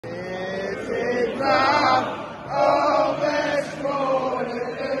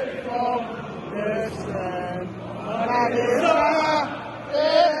Hey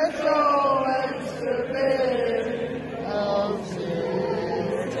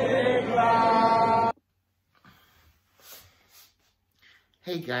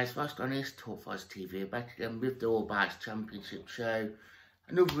guys, first on this Talk Fuzz TV, back again with the All Blacks Championship show.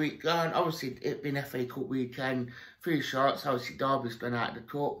 Another week gone, obviously it's been FA Cup weekend, 3 shots, obviously Derby's gone out of the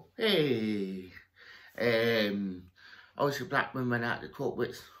cup. Hey! Obviously Blackburn went out of the cup,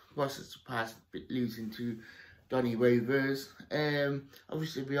 which was a surprise, losing to Donny Rovers.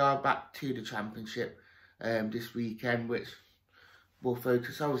 Obviously we are back to the Championship this weekend, which we'll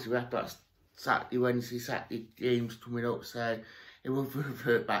focus. Obviously we have got Saturday, Wednesday, Saturday games coming up, so it will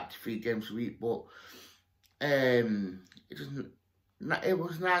revert back to 3 games a week, but it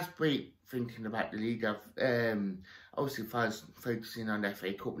was a nice break thinking about the league. Obviously first focusing on the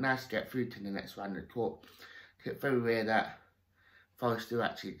FA Cup, nice to get through to the next round of the cup. It's very rare that Forest do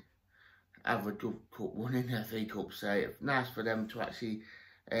actually have a double cup won in the FA Cup, so it's nice for them to actually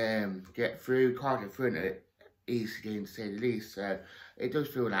get through. Can't get through it easy game to say the least, so it does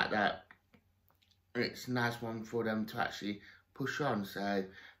feel like that. It's a nice one for them to actually push on, so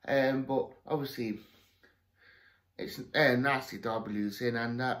but obviously it's nice to see Derby losing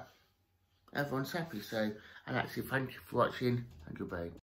and everyone's happy, so and actually thank you for watching and goodbye.